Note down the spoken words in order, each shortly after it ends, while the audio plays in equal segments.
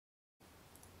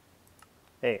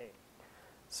Hey,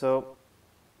 so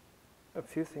a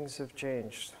few things have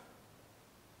changed.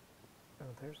 Oh,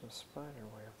 there's a spider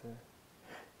way up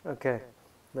there. Okay,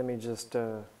 let me just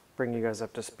bring you guys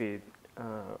up to speed.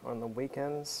 On the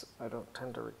weekends, I don't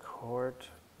tend to record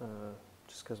uh,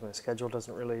 just because my schedule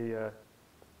doesn't really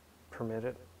permit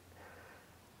it.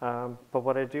 But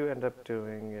what I do end up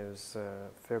doing is a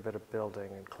fair bit of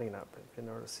building and cleanup. If you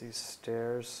notice these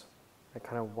stairs, I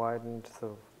kind of widened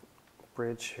the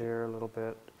bridge here a little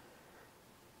bit,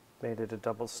 made it a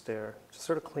double stair, just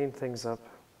sort of clean things up.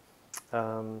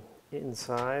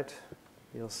 Inside,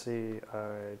 you'll see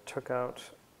I took out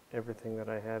everything that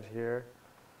I had here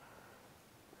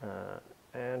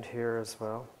and here as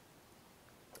well,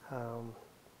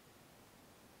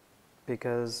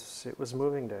 because it was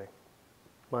moving day,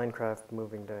 Minecraft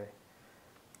moving day.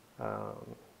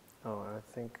 I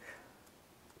think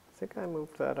I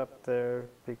moved that up there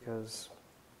because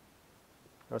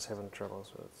I was having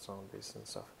troubles with zombies and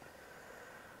stuff.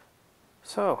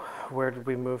 So, where did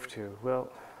we move to? Well,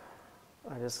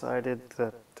 I decided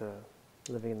that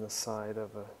living in the side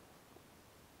of a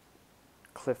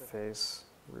cliff face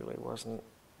really wasn't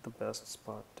the best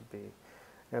spot to be.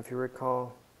 Now, if you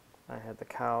recall, I had the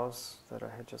cows that I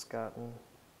had just gotten,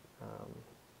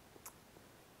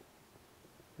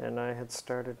 and I had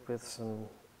started with some,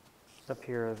 up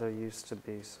here there used to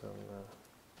be some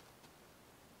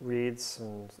reeds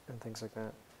and things like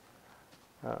that.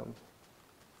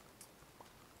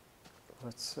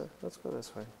 Let's go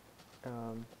this way.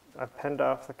 I've penned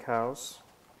off the cows,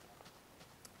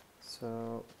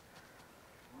 so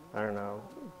I don't know,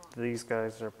 these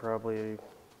guys are probably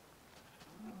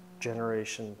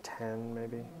generation 10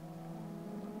 maybe.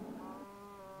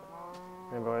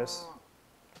 Hey boys.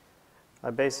 I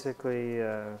basically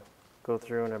go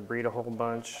through and I breed a whole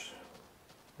bunch,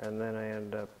 and then I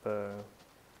end up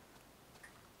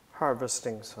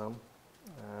harvesting some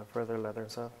for their leather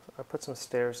and stuff. I put some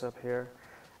stairs up here,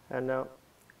 and now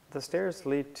the stairs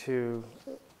lead to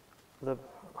the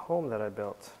home that I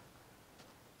built,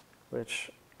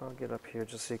 which I'll get up here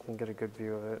just so you can get a good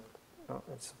view of it. Oh,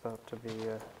 it's about to be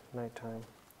nighttime.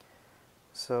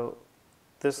 So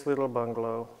this little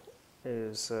bungalow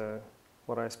is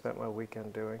what I spent my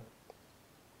weekend doing.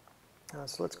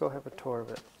 So let's go have a tour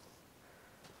of it.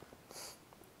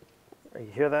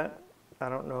 You hear that? I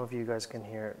don't know if you guys can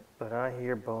hear it, but I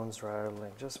hear bones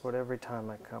rattling just about every time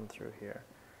I come through here.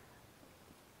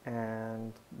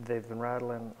 And they've been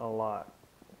rattling a lot.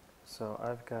 So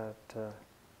I've got a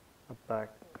back,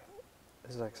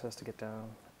 this is access to get down.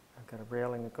 I've got a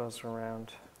railing that goes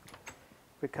around.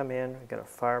 We come in, we got a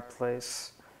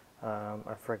fireplace.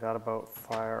 I forgot about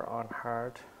fire on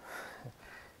hard.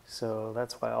 So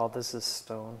that's why all this is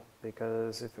stone,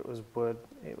 because if it was wood,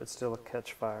 it would still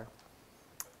catch fire.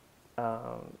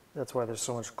 That's why there's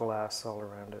so much glass all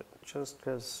around it, just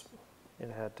because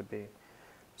it had to be.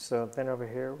 So then over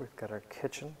here, we've got our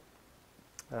kitchen.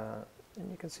 And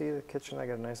you can see the kitchen, I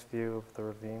got a nice view of the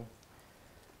ravine.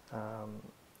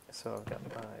 So I've got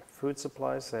my food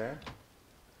supplies there,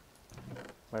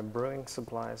 my brewing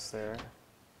supplies there.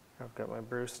 I've got my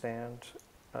brew stand,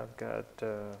 I've got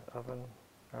oven,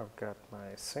 I've got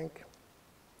my sink,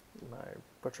 my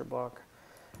butcher block,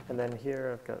 and then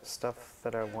here I've got stuff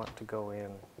that I want to go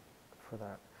in for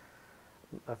that.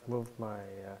 I've moved my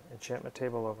enchantment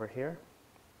table over here,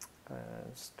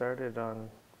 started on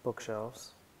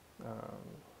bookshelves.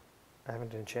 I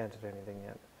haven't enchanted anything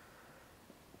yet.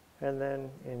 And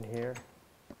then in here,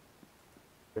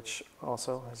 which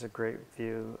also has a great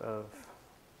view of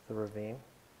the ravine,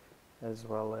 as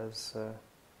well as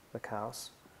the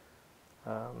cows.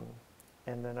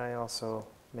 And then I also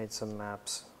made some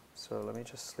maps. So let me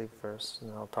just sleep first,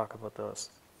 and then I'll talk about those.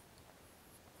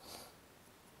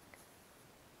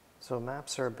 So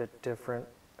maps are a bit different.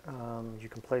 You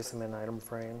can place them in item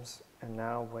frames, and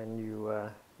now when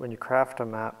you craft a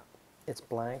map, it's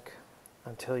blank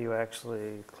until you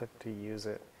actually click to use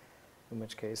it, in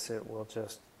which case it will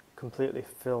just completely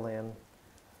fill in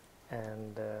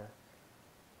and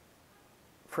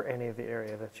for any of the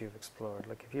area that you've explored.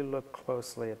 Like if you look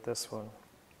closely at this one,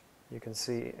 you can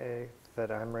see that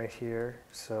I'm right here,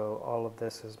 so all of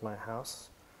this is my house.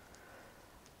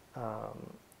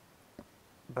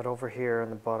 But over here on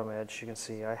the bottom edge, you can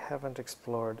see I haven't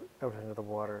explored out into the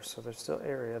water, so there's still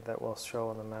area that will show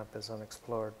on the map as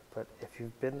unexplored, but if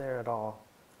you've been there at all,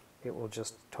 it will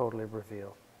just totally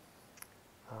reveal.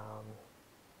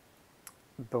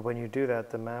 But when you do that,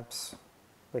 the maps,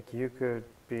 like you could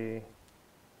be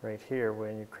right here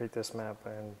when you create this map,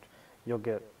 and you'll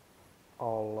get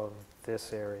all of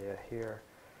this area here,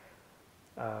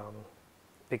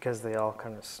 because they all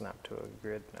kind of snap to a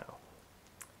grid now.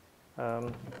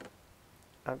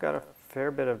 I've got a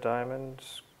fair bit of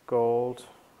diamonds, gold,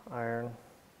 iron.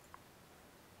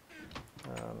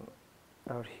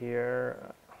 Out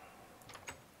here,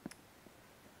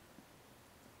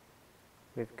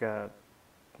 we've got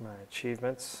my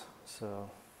achievements. So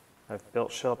I've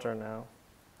built shelter now.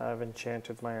 I've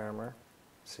enchanted my armor.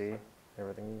 See,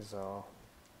 everything's all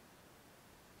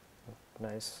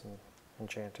nice and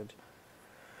enchanted.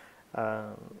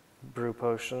 Brew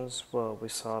potions, well, we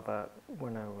saw that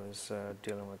when I was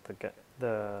dealing with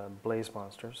the blaze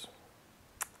monsters.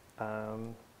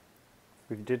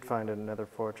 We did find another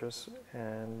fortress,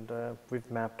 and we've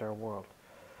mapped our world.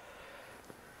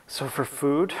 So for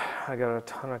food, I got a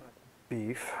ton of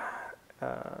beef.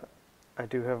 I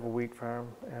do have a wheat farm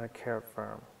and a carrot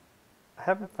farm. I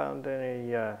haven't found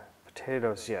any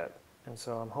potatoes yet, and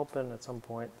so I'm hoping at some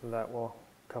point that will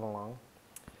come along.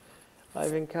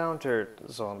 I've encountered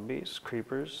zombies,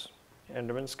 creepers,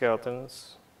 enderman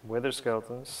skeletons, wither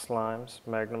skeletons, slimes,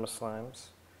 magnum slimes,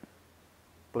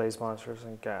 blaze monsters,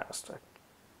 and ghast. I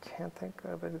can't think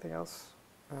of anything else,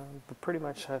 but pretty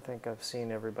much I think I've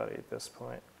seen everybody at this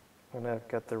point, and I've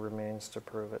got the remains to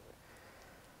prove it.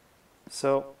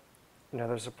 So,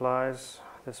 nether supplies.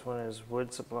 This one is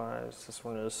wood supplies. This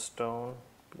one is stone,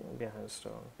 behind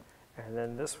stone. And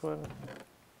then this one,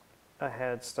 I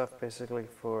had stuff basically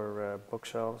for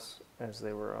bookshelves as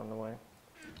they were on the way.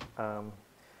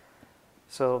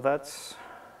 So that's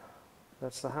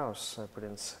the house. I put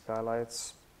in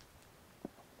skylights.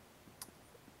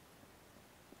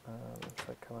 If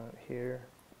I come out here,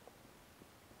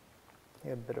 you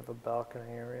have a bit of a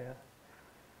balcony area.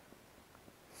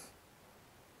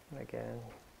 And again,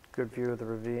 good view of the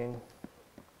ravine.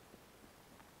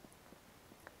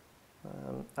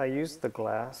 I used the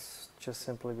glass just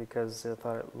simply because I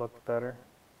thought it looked better.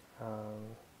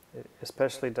 It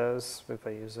especially does if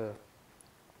I use a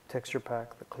texture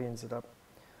pack that cleans it up.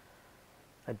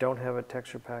 I don't have a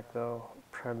texture pack though,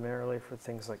 primarily for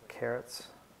things like carrots.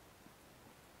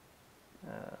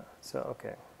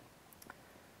 Okay.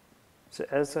 So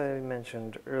as I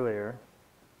mentioned earlier,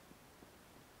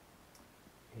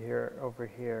 over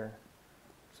here,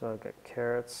 so I've got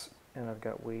carrots and I've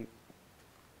got wheat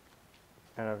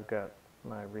and I've got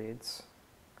my reeds.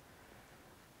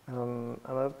 I'm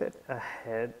a bit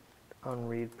ahead on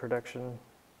reed production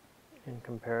in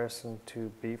comparison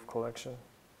to beef collection,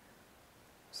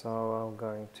 so I'm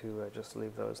going to just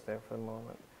leave those there for the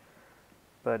moment.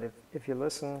 But if you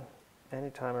listen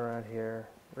anytime around here,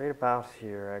 right about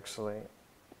here actually,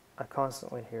 I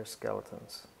constantly hear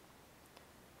skeletons.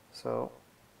 So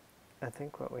I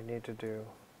think what we need to do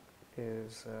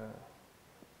is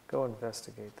go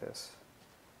investigate this.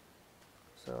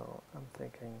 So I'm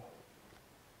thinking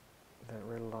that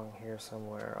right along here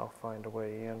somewhere I'll find a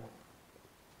way in.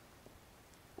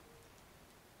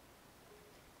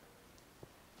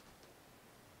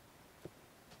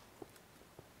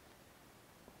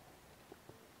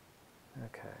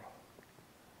 Okay.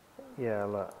 Yeah,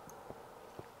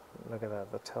 look at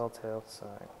that, the telltale sign.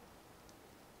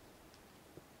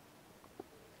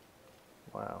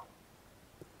 Wow.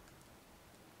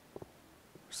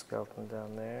 Skeleton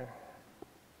down there.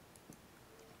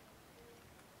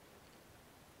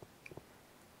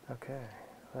 Okay,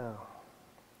 well,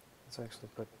 let's actually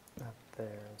put that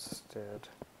there instead.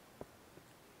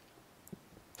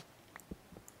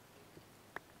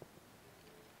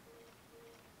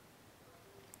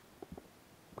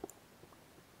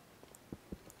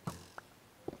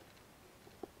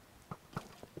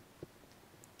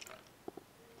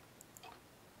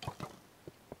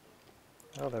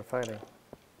 Oh, they're fighting.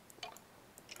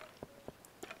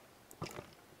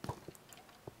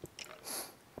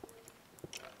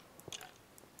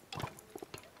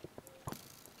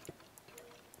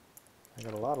 I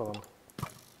got a lot of them.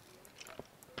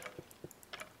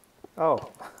 Oh,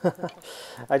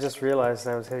 I just realized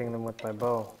I was hitting them with my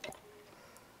bow.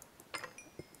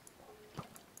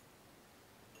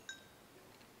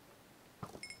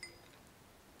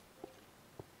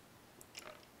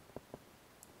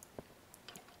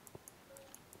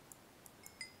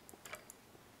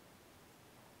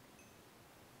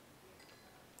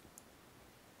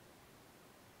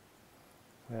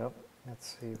 Well,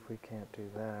 let's see if we can't do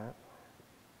that.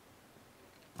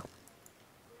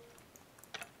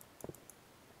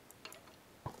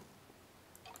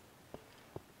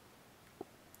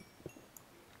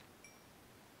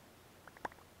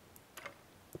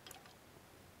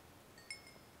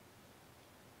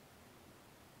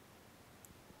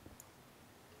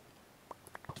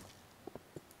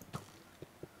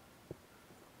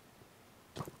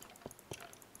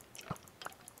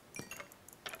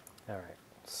 All right,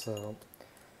 so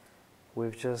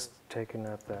we've just taken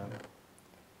up them.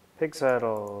 Pig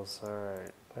saddles,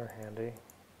 alright, they're handy.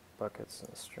 Buckets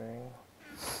and string.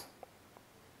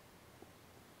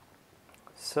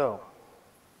 So,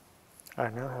 I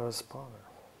now have a spawner.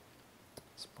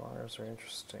 Spawners are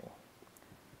interesting.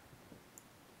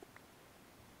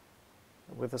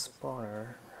 With a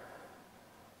spawner,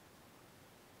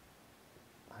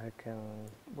 I can,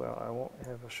 well, I won't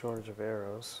have a shortage of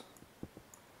arrows.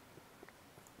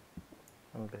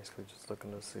 I'm basically just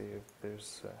looking to see if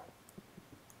there's,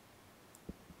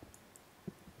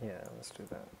 yeah, let's do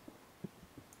that.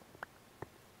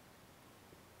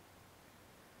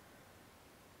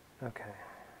 Okay.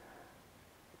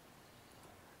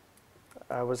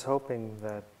 I was hoping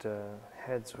that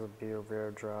heads would be a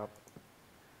rare drop.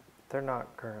 They're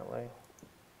not currently.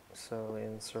 So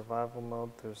in survival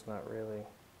mode, there's not really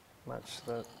much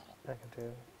that I can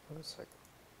do. What is that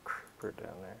creeper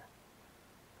down there?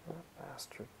 That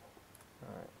bastard.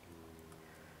 Alright.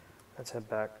 Let's head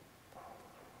back.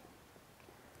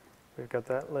 We've got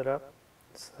that lit up.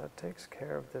 So that takes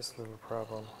care of this little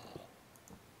problem.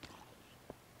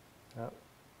 Yep.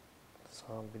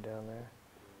 Zombie down there.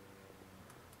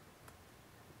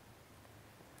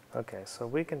 Okay, so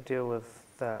we can deal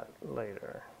with that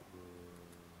later.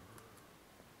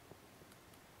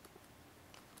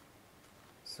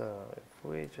 So if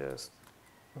we just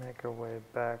make our way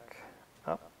back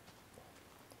up.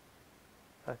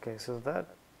 Okay, so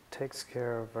that takes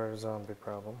care of our zombie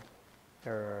problem.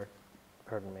 Or our,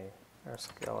 pardon me, our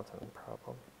skeleton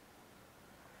problem.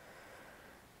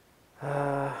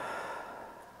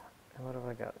 And what have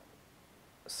I got?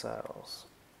 Saddles.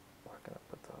 Where can I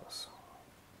put those?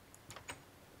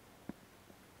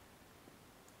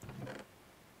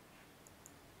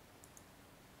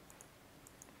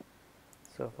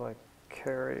 So if I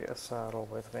carry a saddle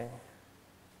with me,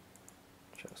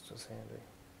 just as handy.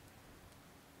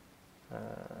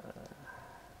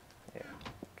 Yeah,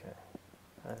 okay.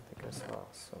 I think I saw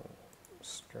some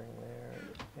string there,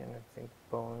 and I think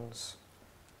bones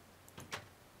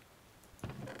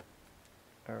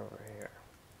are over here.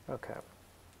 Okay.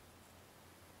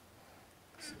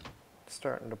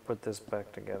 Starting to put this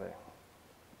back together.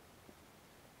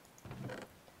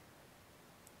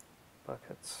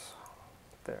 Buckets.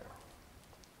 There.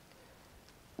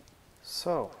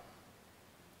 So,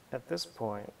 at this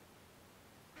point,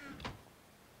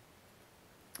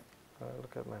 I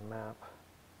look at my map.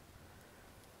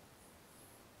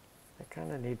 I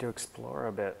kind of need to explore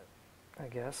a bit, I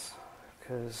guess,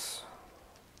 because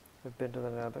I've been to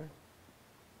the Nether.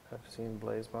 I've seen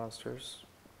blaze monsters.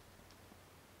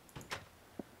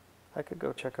 I could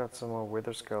go check out some more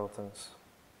wither skeletons.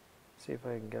 See if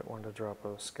I can get one to drop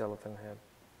a skeleton head.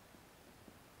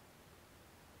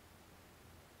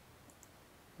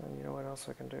 And you know what else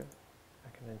I can do? I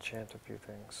can enchant a few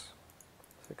things.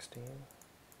 16,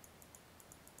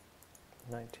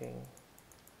 19.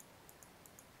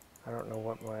 I don't know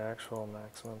what my actual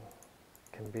maximum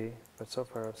can be, but so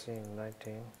far I've seen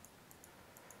 19.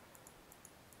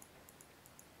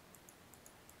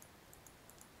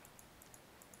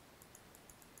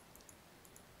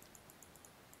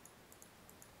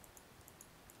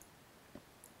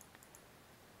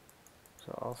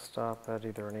 So I'll stop at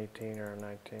either an 18 or a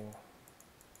 19.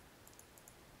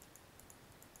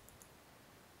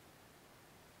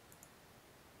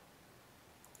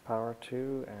 Power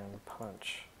 2 and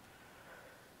punch.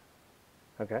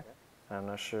 Okay, I'm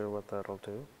not sure what that'll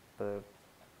do, but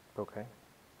okay.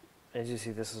 As you see,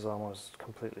 this is almost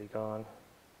completely gone.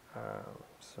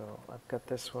 So I've got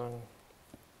this one.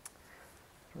 I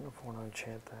don't know if I want to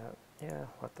enchant that. Yeah,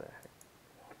 what the heck.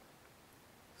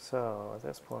 So at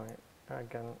this point,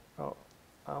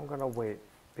 I'm gonna wait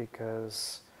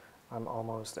because I'm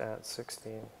almost at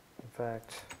 16. In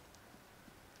fact,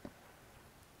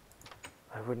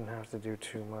 I wouldn't have to do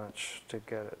too much to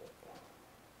get it.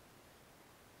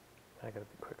 I gotta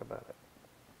be quick about it.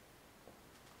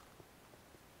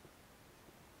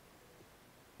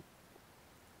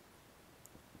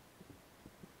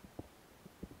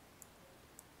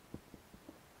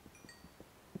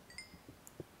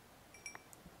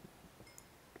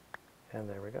 And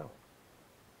there we go.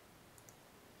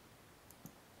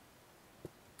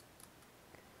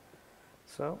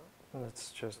 So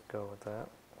let's just go with that.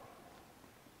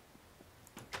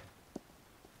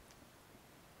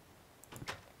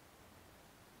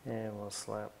 And we'll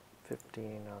slap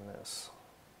 15 on this.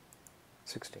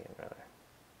 16 rather.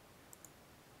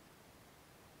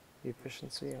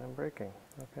 Efficiency and unbreaking.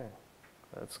 Okay.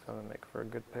 That's gonna make for a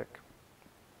good pick.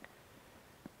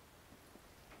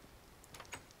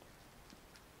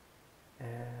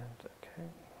 And okay.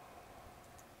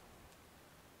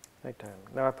 Nighttime.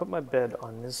 Now I put my bed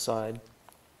on this side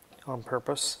on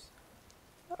purpose,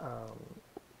 um,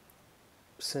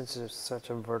 since there's such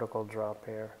a vertical drop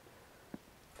here.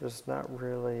 There's not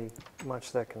really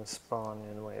much that can spawn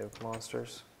in the way of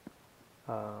monsters.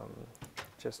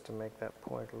 Just to make that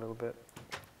point a little bit.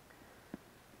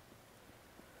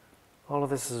 All of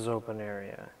this is open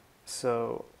area,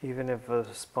 so even if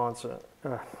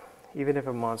even if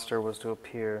a monster was to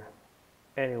appear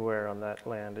anywhere on that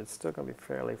land, it's still going to be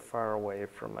fairly far away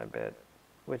from my bed,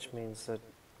 which means that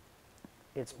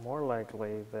it's more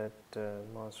likely that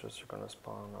monsters are going to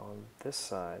spawn on this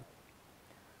side,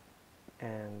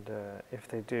 and if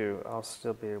they do, I'll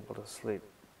still be able to sleep.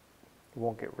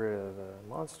 Won't get rid of the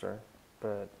monster,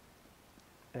 but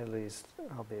at least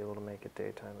I'll be able to make it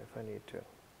daytime if I need to.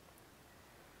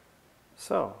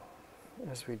 So,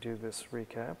 as we do this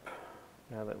recap,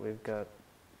 now that we've got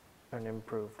an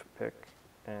improved pick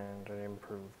and an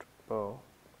improved bow,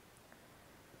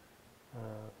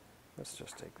 let's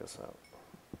just take this out,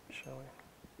 shall we?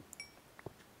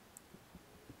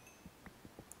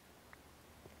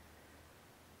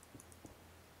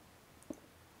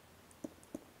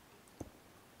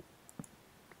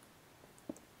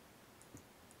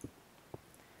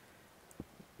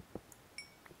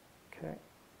 Okay.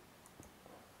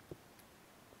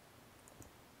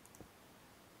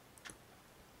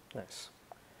 Nice.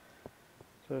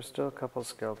 So there's still a couple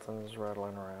skeletons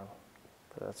rattling around,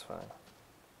 but that's fine.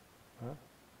 Huh?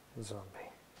 Zombie.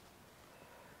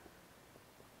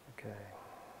 Okay.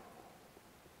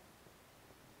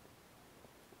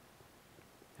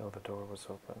 Oh, the door was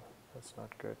open. That's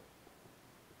not good.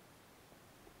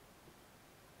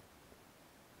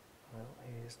 Well,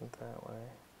 he isn't that way.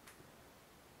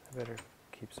 I better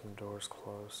keep some doors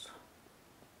closed.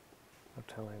 I'm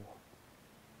telling.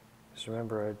 Just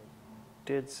remember, I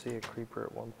did see a creeper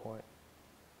at one point.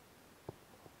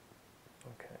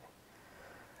 Okay.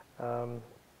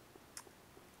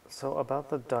 So about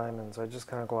the diamonds, I just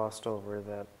kind of glossed over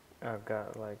that I've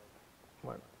got like,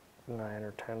 what, 9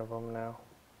 or 10 of them now,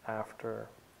 after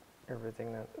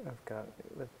everything that I've got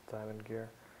with diamond gear.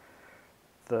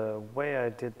 The way I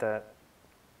did that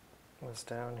was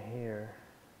down here.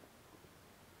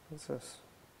 What's this?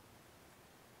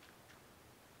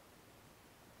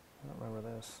 I don't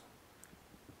remember this.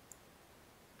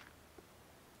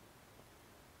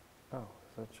 Oh,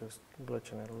 is that just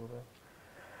glitching it a little bit?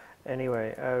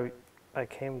 Anyway, I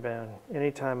came down,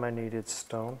 anytime I needed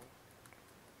stone,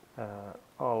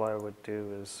 all I would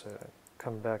do is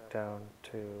come back down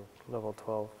to level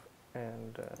 12,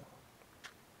 and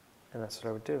that's what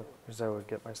I would do, is I would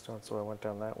get my stone. So I went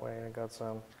down that way and I got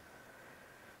some.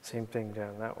 Same thing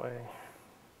down that way.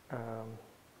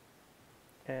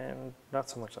 And not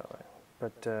so much that way,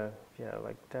 but yeah,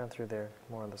 like down through there,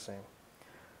 more of the same.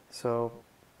 So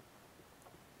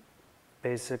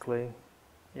basically,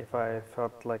 if I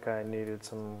felt like I needed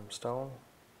some stone,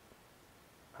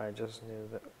 I just knew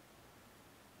that.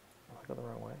 Am I going the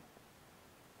wrong way?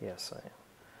 Yes, I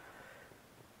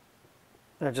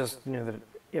am. I just knew that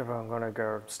if I'm going to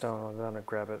grab stone, I'm going to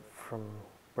grab it from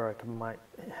where I might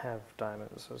have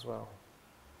diamonds as well.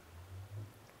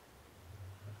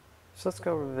 So let's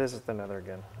go visit the Nether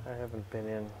again. I haven't been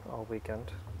in all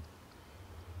weekend.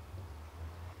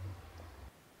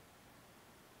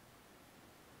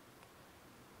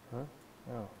 Huh?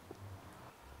 Oh.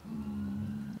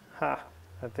 Ha!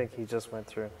 I think he just went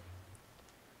through.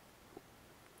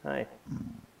 Hi.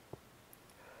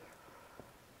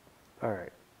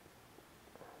 Alright.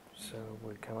 So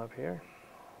we come up here.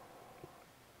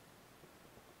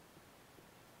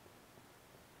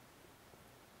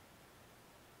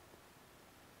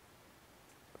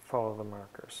 Follow the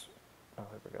markers. Oh,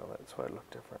 there we go. That's why it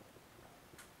looked different.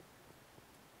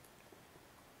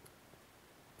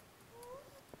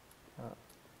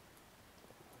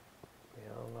 We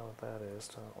all know what that is,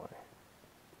 don't we?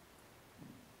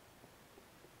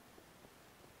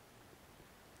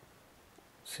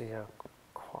 See how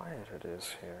quiet it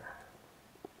is here.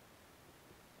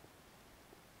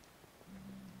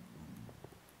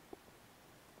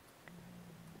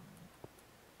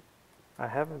 I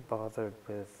haven't bothered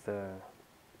with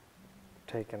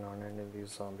taking on any of these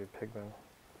zombie pigmen.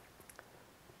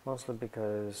 Mostly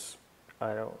because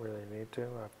I don't really need to.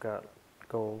 I've got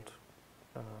gold.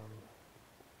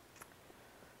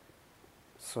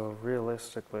 So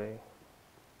realistically,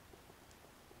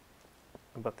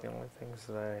 but the only things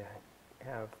that I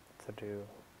have to do,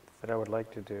 that I would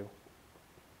like to do,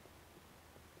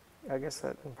 I guess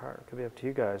that in part could be up to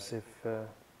you guys. If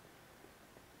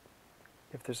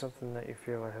there's something that you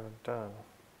feel I haven't done.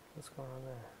 What's going on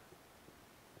there?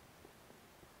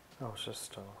 Oh, it's just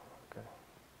stone. Okay.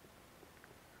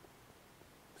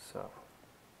 So,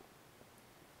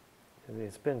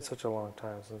 it's been such a long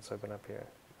time since I've been up here.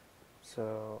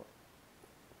 So,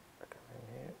 I come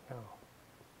in here. No.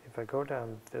 If I go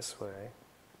down this way,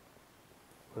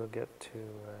 we'll get to,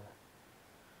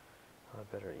 I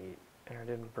better eat. And I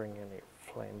didn't bring any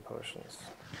flame potions.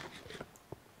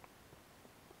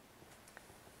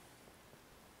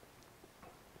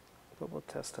 But we'll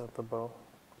test out the bow,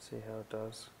 see how it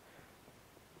does.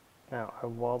 Now, I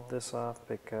walled this off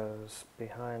because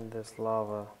behind this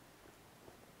lava,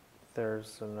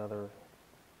 there's another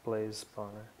blaze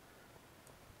spawner.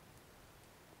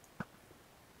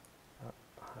 Up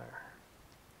higher.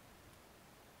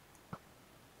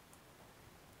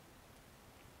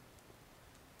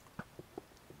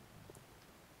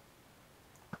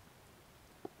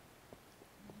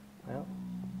 Well,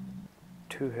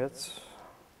 2 hits.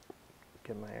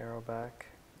 Get my arrow back.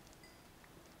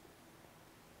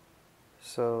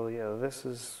 So yeah, this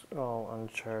is all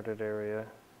uncharted area.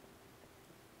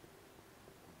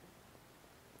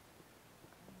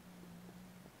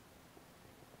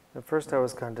 At first I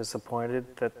was kind of disappointed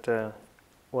that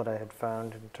what I had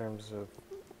found in terms of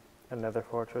another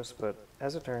fortress, but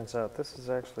as it turns out, this is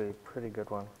actually a pretty good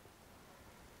one.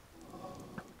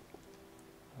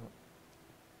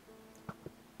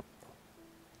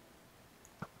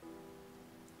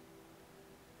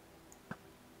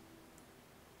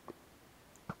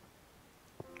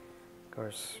 Of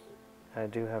course, I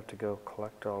do have to go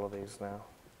collect all of these now.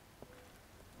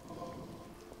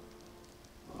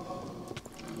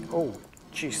 Oh,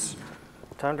 jeez.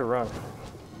 Time to run.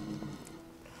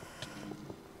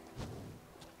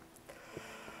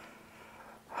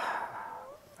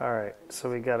 Alright,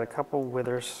 so we got a couple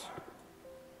withers.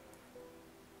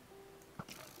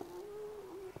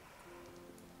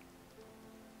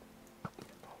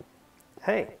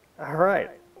 Hey,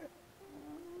 alright.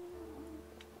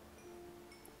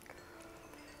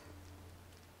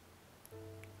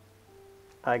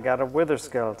 I got a wither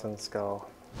skeleton skull.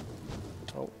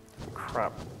 Oh,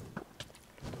 crap.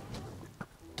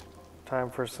 Time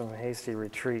for some hasty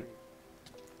retreat.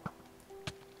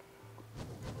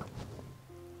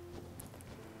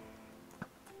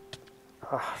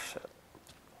 Ah, shit.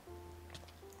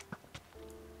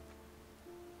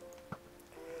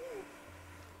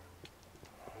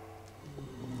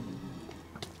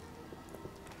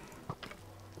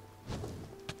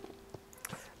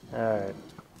 Alright.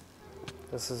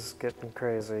 This is getting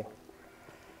crazy.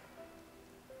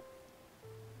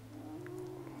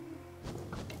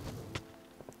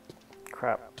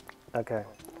 Crap. Okay.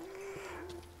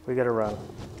 We gotta run.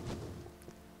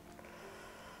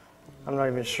 I'm not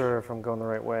even sure if I'm going the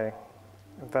right way.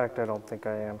 In fact, I don't think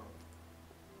I am.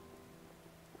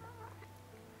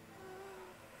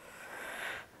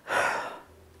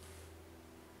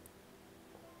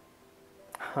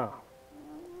 Huh.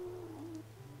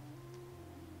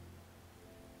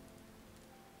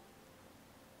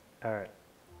 Alright.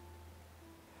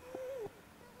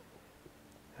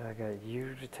 I got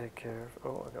you to take care of.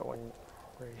 Oh, I got one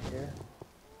right here.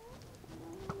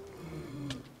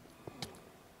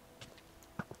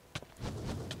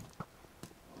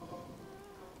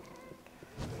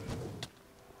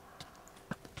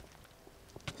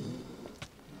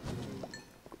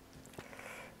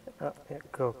 Oh, yeah,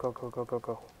 go, go, go, go, go,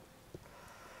 go.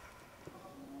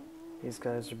 These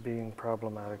guys are being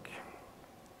problematic.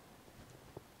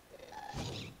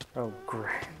 Oh,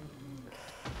 great.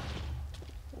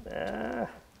 Ah.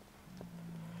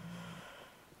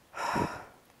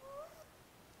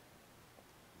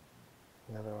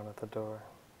 Another one at the door.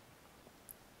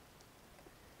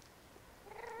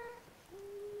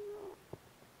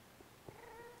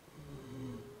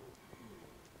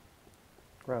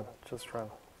 Run, just run.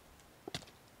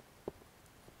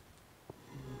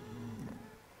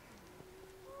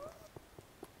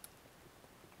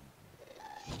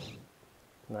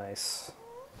 Nice.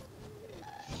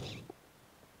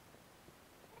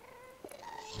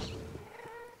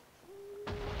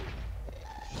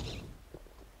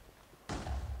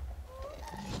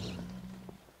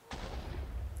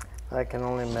 I can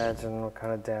only imagine what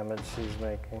kind of damage she's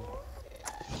making.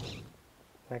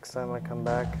 Next time I come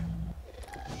back,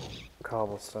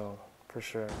 cobblestone, for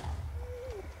sure.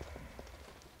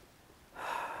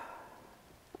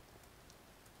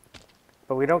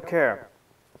 But we don't care.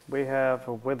 We have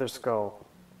a wither skull.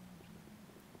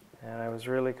 And I was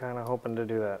really kind of hoping to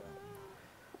do that.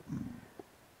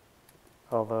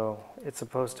 Although it's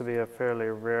supposed to be a fairly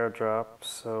rare drop,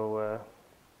 so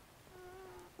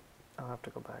I'll have to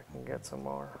go back and get some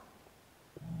more.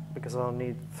 Because I'll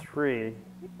need 3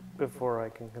 before I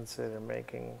can consider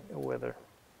making a wither.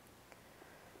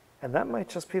 And that might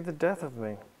just be the death of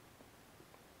me.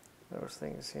 Those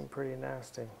things seem pretty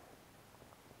nasty.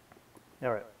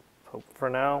 Alright, so for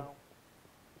now,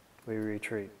 we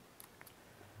retreat.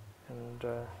 And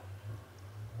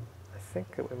I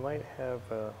think that we might have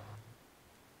a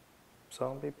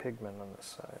zombie pigman on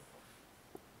this side.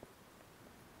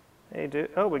 Hey, dude.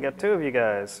 Oh, we got two of you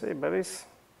guys. Hey, buddies.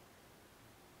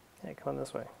 Hey, come on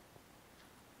this way.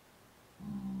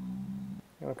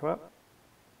 You want to come up?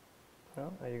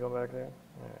 No? Are you going back there?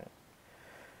 Alright.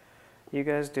 You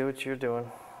guys do what you're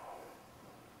doing.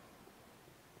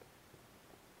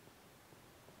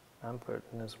 I'm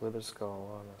putting this wither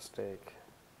skull on a stake.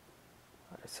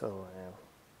 I so am.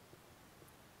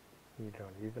 You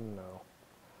don't even know.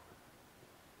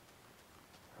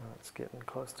 Oh, it's getting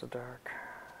close to dark.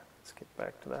 Let's get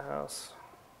back to the house.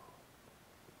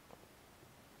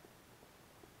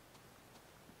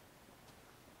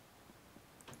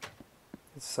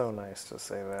 It's so nice to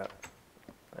say that.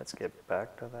 Let's get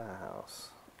back to the house.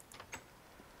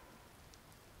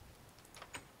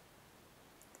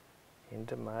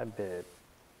 Into my bed.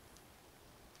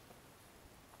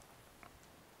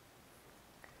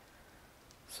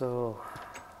 So,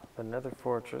 the Nether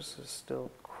Fortress is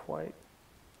still quite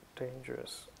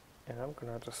dangerous, and I'm going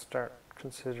to have to start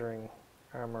considering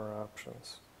armor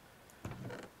options.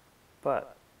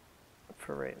 But,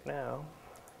 for right now,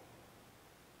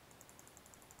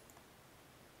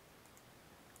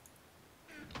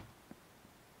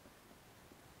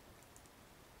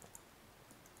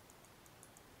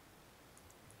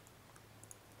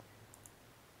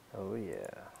 oh yeah.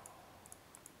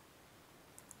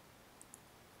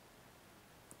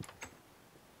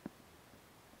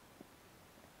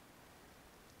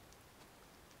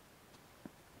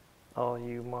 All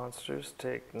you monsters,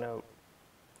 take note.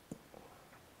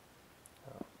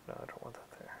 Oh, no, I don't want that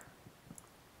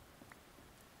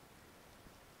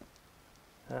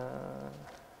there.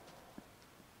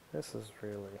 This is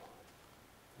really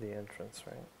the entrance,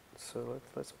 right? So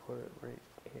let's put it right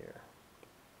here.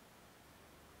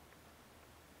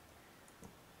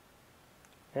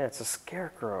 Yeah, it's a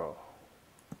scarecrow.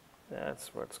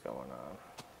 That's what's going on.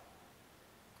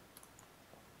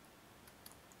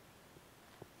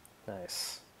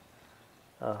 Nice.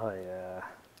 Oh yeah,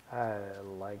 I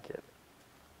like it.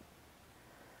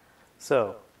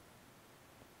 So,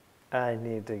 I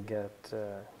need to get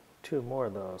 2 more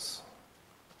of those.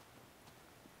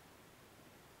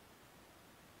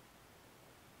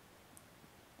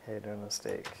 Head on a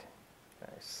stake.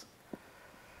 Nice.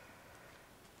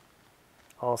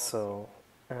 Also,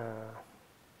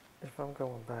 if I'm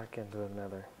going back into the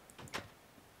Nether,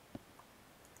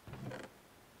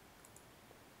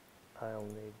 I'll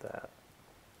need that.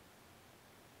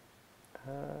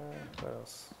 What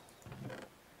else?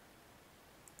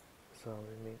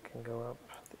 Zombie meat can go up,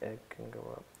 the egg can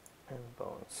go up, and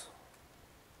bones.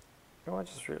 Oh, I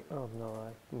just oh no,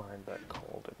 I mined that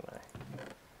coal, didn't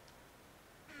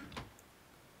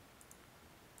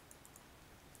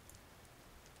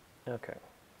I? Okay.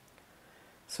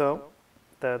 So,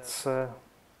 that's our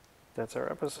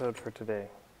episode for today.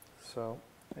 So,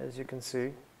 as you can see,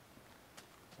 I'm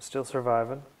still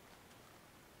surviving.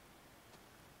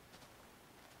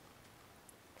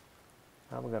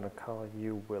 I'm gonna call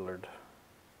you Willard.